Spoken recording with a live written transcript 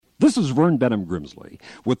This is Vern Benham Grimsley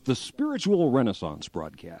with the Spiritual Renaissance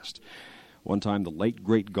broadcast. One time, the late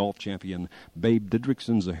great golf champion Babe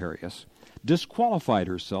Didrikson Zaharias disqualified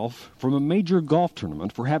herself from a major golf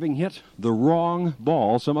tournament for having hit the wrong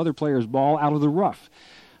ball, some other player's ball, out of the rough.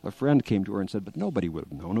 A friend came to her and said, but nobody would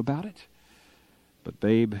have known about it. But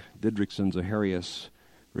Babe Didrikson Zaharias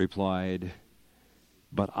replied,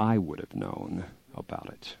 but I would have known about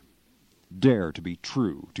it. Dare to be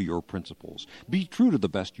true to your principles. Be true to the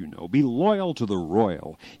best you know. Be loyal to the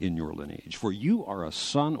royal in your lineage, for you are a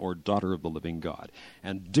son or daughter of the living God.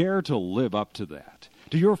 And dare to live up to that,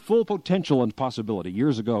 to your full potential and possibility.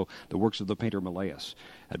 Years ago, the works of the painter Millais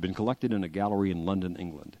had been collected in a gallery in London,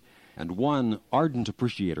 England. And one ardent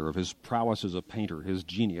appreciator of his prowess as a painter, his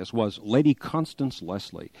genius, was Lady Constance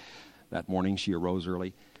Leslie. That morning she arose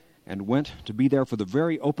early and went to be there for the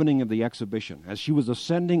very opening of the exhibition. As she was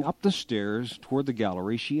ascending up the stairs toward the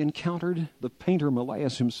gallery, she encountered the painter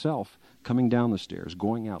Millais himself coming down the stairs,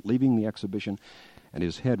 going out, leaving the exhibition, and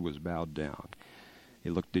his head was bowed down. He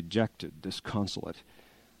looked dejected, disconsolate.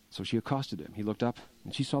 So she accosted him. He looked up,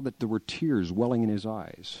 and she saw that there were tears welling in his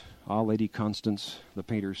eyes. Ah, Lady Constance, the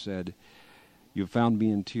painter said, you have found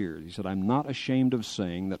me in tears. He said, I'm not ashamed of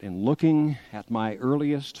saying that in looking at my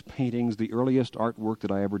earliest paintings, the earliest artwork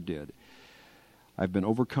that I ever did, I've been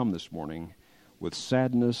overcome this morning with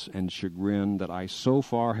sadness and chagrin that I so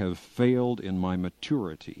far have failed in my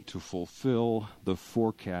maturity to fulfill the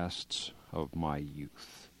forecasts of my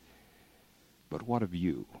youth. But what of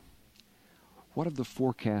you? What of the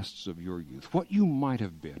forecasts of your youth? What you might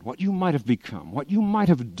have been, what you might have become, what you might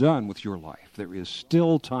have done with your life. There is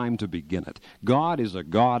still time to begin it. God is a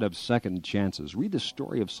God of second chances. Read the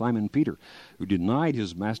story of Simon Peter, who denied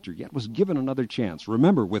his master, yet was given another chance.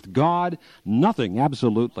 Remember, with God, nothing,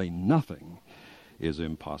 absolutely nothing, is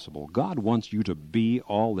impossible. God wants you to be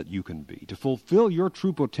all that you can be, to fulfill your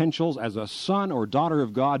true potentials as a son or daughter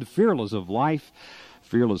of God, fearless of life,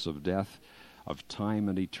 fearless of death, of time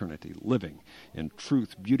and eternity, living in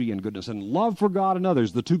truth, beauty, and goodness, and love for God and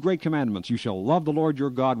others, the two great commandments. You shall love the Lord your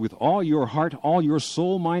God with all your heart, all your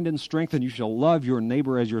soul, mind, and strength, and you shall love your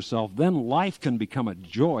neighbor as yourself. Then life can become a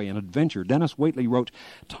joy and adventure. Dennis Waitley wrote,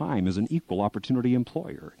 time is an equal opportunity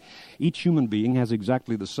employer. Each human being has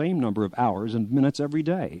exactly the same number of hours and minutes every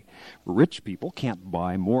day. Rich people can't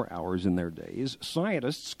buy more hours in their days.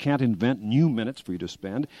 Scientists can't invent new minutes for you to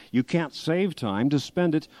spend. You can't save time to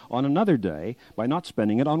spend it on another day by not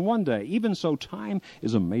spending it on one day. Even so, time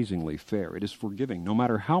is amazingly fair. It is forgiving. No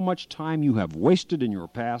matter how much time you have wasted in your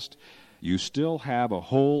past, you still have a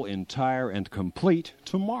whole, entire, and complete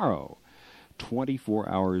tomorrow. 24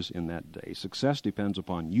 hours in that day. Success depends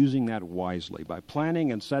upon using that wisely by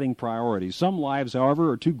planning and setting priorities. Some lives,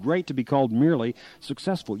 however, are too great to be called merely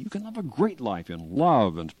successful. You can live a great life in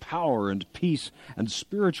love and power and peace and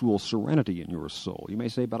spiritual serenity in your soul. You may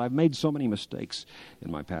say, but I've made so many mistakes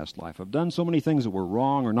in my past life. I've done so many things that were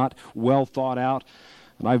wrong or not well thought out,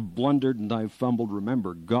 and I've blundered and I've fumbled.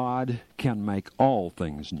 Remember, God can make all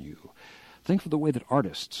things new. Think of the way that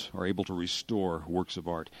artists are able to restore works of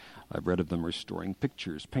art. I've read of them restoring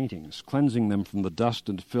pictures, paintings, cleansing them from the dust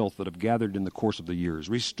and filth that have gathered in the course of the years,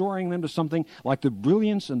 restoring them to something like the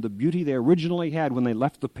brilliance and the beauty they originally had when they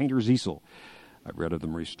left the painter's easel. I've read of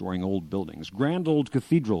them restoring old buildings, grand old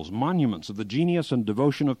cathedrals, monuments of the genius and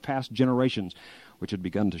devotion of past generations, which had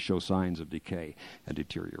begun to show signs of decay and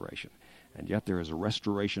deterioration. And yet there is a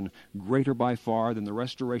restoration greater by far than the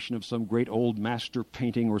restoration of some great old master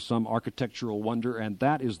painting or some architectural wonder, and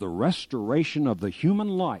that is the restoration of the human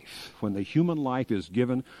life, when the human life is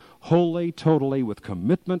given wholly, totally, with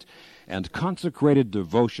commitment and consecrated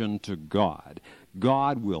devotion to God.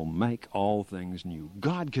 God will make all things new.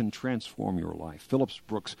 God can transform your life. Phillips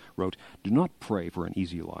Brooks wrote, do not pray for an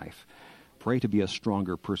easy life. Pray to be a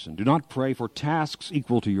stronger person. Do not pray for tasks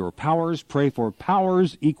equal to your powers. Pray for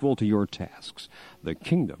powers equal to your tasks. The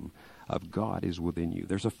kingdom of God is within you.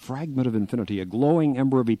 There's a fragment of infinity, a glowing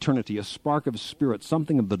ember of eternity, a spark of spirit,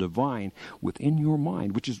 something of the divine within your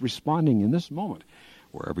mind, which is responding in this moment,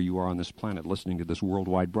 wherever you are on this planet, listening to this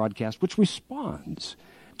worldwide broadcast, which responds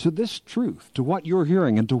to this truth, to what you're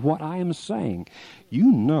hearing, and to what I am saying.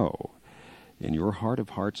 You know in your heart of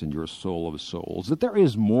hearts and your soul of souls that there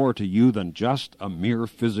is more to you than just a mere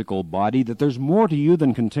physical body, that there's more to you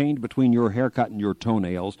than contained between your haircut and your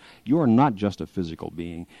toenails. You are not just a physical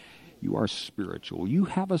being. You are spiritual. You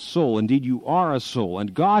have a soul. Indeed, you are a soul.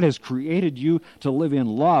 And God has created you to live in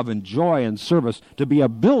love and joy and service, to be a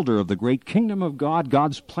builder of the great kingdom of God,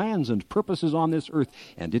 God's plans and purposes on this earth.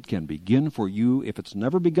 And it can begin for you if it's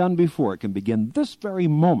never begun before. It can begin this very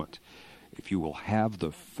moment if you will have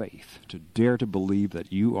the faith to dare to believe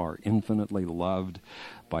that you are infinitely loved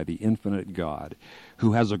by the infinite God,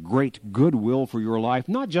 who has a great goodwill for your life,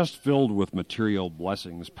 not just filled with material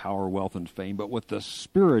blessings, power, wealth, and fame, but with the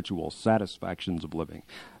spiritual satisfactions of living.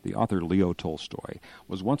 The author Leo Tolstoy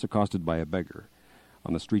was once accosted by a beggar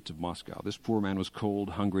on the streets of Moscow. This poor man was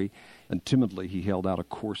cold, hungry, and timidly he held out a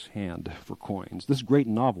coarse hand for coins. This great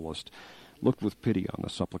novelist looked with pity on the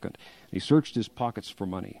supplicant. He searched his pockets for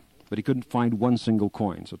money, but he couldn't find one single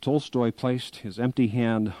coin. So Tolstoy placed his empty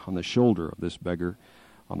hand on the shoulder of this beggar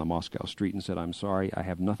on the Moscow street and said, "I'm sorry, I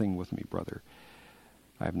have nothing with me, brother.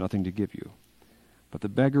 I have nothing to give you." But the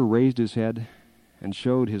beggar raised his head and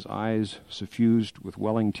showed his eyes suffused with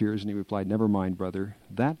welling tears, and he replied, "Never mind, brother.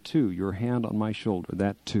 That too, your hand on my shoulder,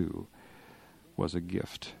 that too was a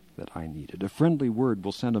gift that I needed." A friendly word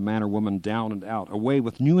will send a man or woman down and out, away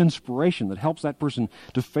with new inspiration that helps that person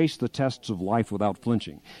to face the tests of life without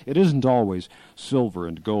flinching. It isn't always silver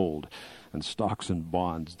and gold and stocks and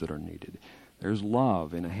bonds that are needed. There's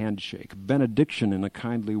love in a handshake, benediction in a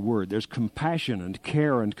kindly word. There's compassion and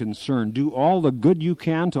care and concern. Do all the good you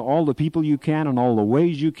can to all the people you can in all the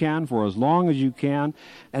ways you can for as long as you can,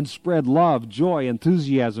 and spread love, joy,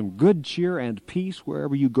 enthusiasm, good cheer, and peace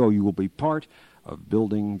wherever you go. You will be part of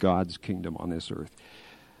building God's kingdom on this earth.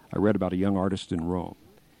 I read about a young artist in Rome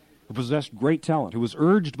who possessed great talent, who was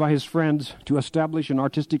urged by his friends to establish an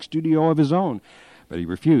artistic studio of his own, but he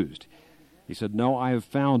refused. He said, "No, I have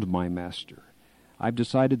found my master. I've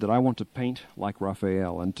decided that I want to paint like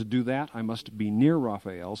Raphael, and to do that I must be near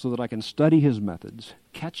Raphael so that I can study his methods,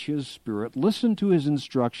 catch his spirit, listen to his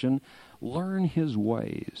instruction, learn his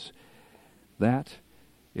ways." That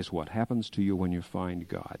is what happens to you when you find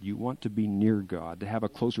God. You want to be near God, to have a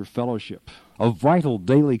closer fellowship, a vital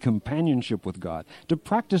daily companionship with God, to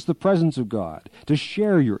practice the presence of God, to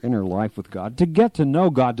share your inner life with God, to get to know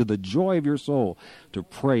God to the joy of your soul, to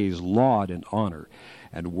praise, laud, and honor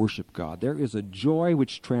and worship God. There is a joy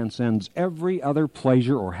which transcends every other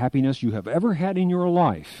pleasure or happiness you have ever had in your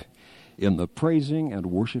life. In the praising and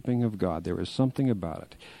worshiping of God, there is something about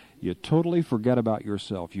it. You totally forget about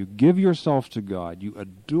yourself. You give yourself to God. You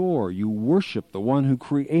adore, you worship the one who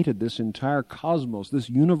created this entire cosmos,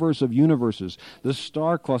 this universe of universes, the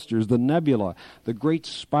star clusters, the nebula, the great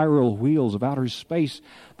spiral wheels of outer space,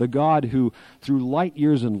 the God who, through light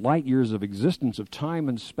years and light years of existence, of time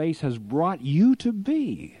and space, has brought you to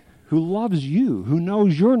be, who loves you, who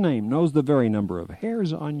knows your name, knows the very number of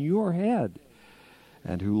hairs on your head,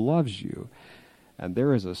 and who loves you. And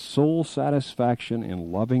there is a soul satisfaction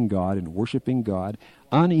in loving God, in worshiping God,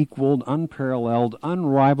 unequaled, unparalleled,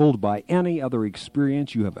 unrivaled by any other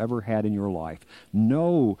experience you have ever had in your life.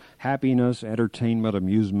 No happiness, entertainment,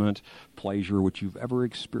 amusement, pleasure which you've ever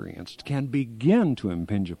experienced can begin to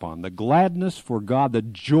impinge upon the gladness for God, the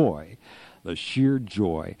joy, the sheer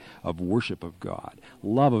joy of worship of God,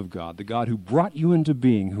 love of God, the God who brought you into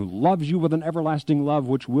being, who loves you with an everlasting love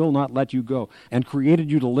which will not let you go, and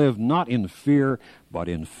created you to live not in fear, but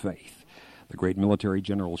in faith. The great military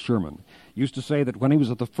general Sherman used to say that when he was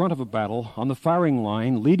at the front of a battle, on the firing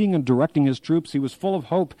line, leading and directing his troops, he was full of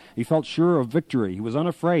hope. He felt sure of victory. He was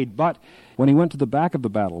unafraid. But when he went to the back of the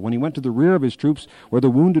battle, when he went to the rear of his troops, where the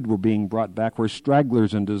wounded were being brought back, where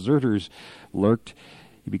stragglers and deserters lurked,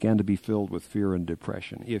 he began to be filled with fear and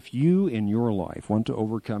depression. If you in your life want to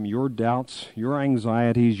overcome your doubts, your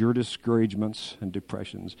anxieties, your discouragements and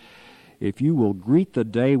depressions, if you will greet the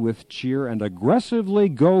day with cheer and aggressively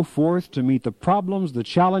go forth to meet the problems, the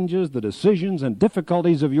challenges, the decisions and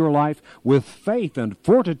difficulties of your life with faith and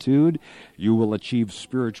fortitude, you will achieve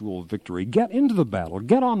spiritual victory. Get into the battle.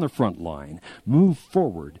 Get on the front line. Move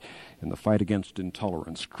forward in the fight against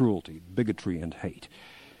intolerance, cruelty, bigotry, and hate.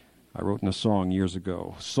 I wrote in a song years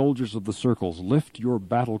ago, "Soldiers of the circles, lift your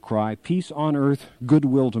battle cry, peace on earth,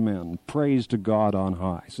 goodwill to men, praise to God on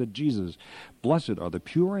high." Said Jesus, "Blessed are the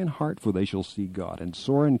pure in heart, for they shall see God." And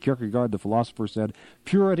Soren Kierkegaard, the philosopher, said,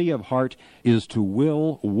 "Purity of heart is to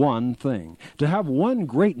will one thing, to have one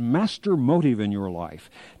great master motive in your life,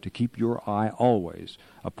 to keep your eye always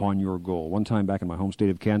upon your goal." One time back in my home state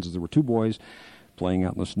of Kansas, there were two boys playing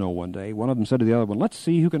out in the snow one day. One of them said to the other one, "Let's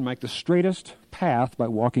see who can make the straightest path by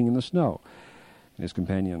walking in the snow." And his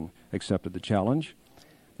companion accepted the challenge.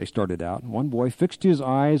 They started out. One boy fixed his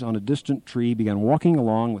eyes on a distant tree, began walking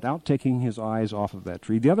along without taking his eyes off of that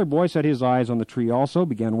tree. The other boy set his eyes on the tree also,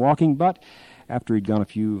 began walking, but after he'd gone a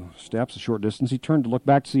few steps, a short distance, he turned to look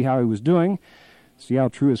back to see how he was doing. see how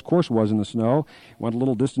true his course was in the snow. Went a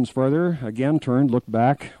little distance further, again turned, looked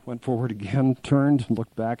back, went forward again, turned,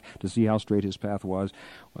 looked back to see how straight his path was.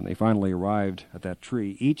 When they finally arrived at that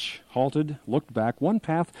tree, each halted, looked back. One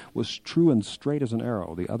path was true and straight as an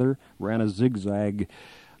arrow. The other ran a zigzag,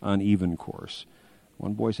 uneven course.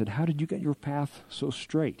 One boy said, "How did you get your path so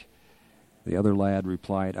straight?" The other lad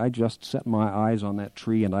replied, "I just set my eyes on that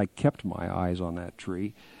tree, and I kept my eyes on that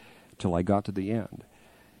tree till I got to the end.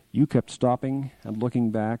 You kept stopping and looking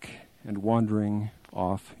back and wandering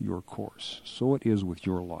off your course. So it is with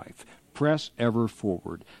your life. Press ever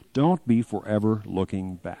forward. Don't be forever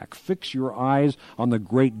looking back. Fix your eyes on the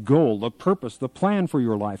great goal, the purpose, the plan for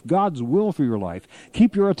your life, God's will for your life.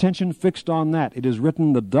 Keep your attention fixed on that. It is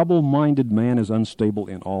written, the double-minded man is unstable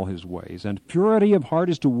in all his ways. And purity of heart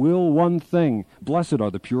is to will one thing. Blessed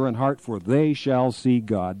are the pure in heart, for they shall see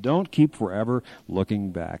God. Don't keep forever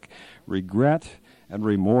looking back. Regret and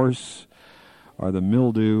remorse are the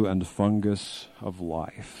mildew and fungus of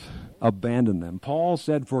life. Abandon them. Paul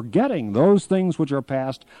said, forgetting those things which are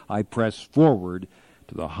past, I press forward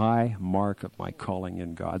to the high mark of my calling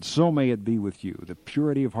in God. So may it be with you, the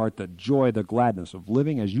purity of heart, the joy, the gladness of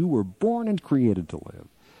living as you were born and created to live,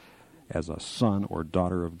 as a son or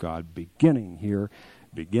daughter of God, beginning here,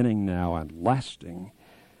 beginning now, and lasting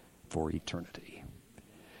for eternity.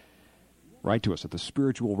 Write to us at the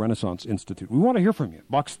Spiritual Renaissance Institute. We want to hear from you.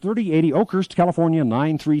 Box 3080, Oakhurst, California,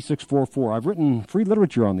 93644. I've written free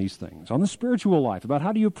literature on these things, on the spiritual life, about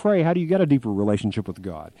how do you pray, how do you get a deeper relationship with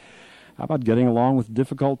God? How about getting along with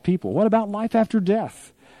difficult people? What about life after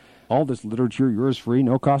death? All this literature, yours free,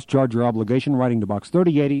 no cost, charge, or obligation. Writing to Box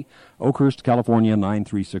 3080, Oakhurst, California,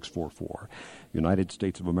 93644. United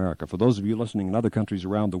States of America. For those of you listening in other countries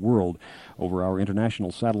around the world over our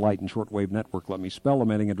international satellite and shortwave network, let me spell the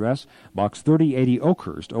mailing address. Box 3080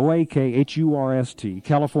 Oakhurst, Oakhurst,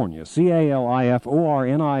 California, California,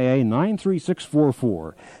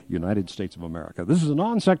 93644, United States of America. This is a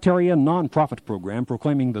non-sectarian, non-profit program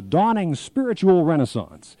proclaiming the dawning spiritual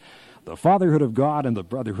renaissance, the fatherhood of God and the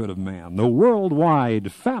brotherhood of man, the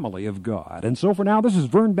worldwide family of God. And so for now, this is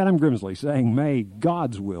Vern Benham Grimsley saying, may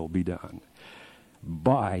God's will be done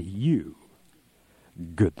by you.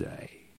 Good day.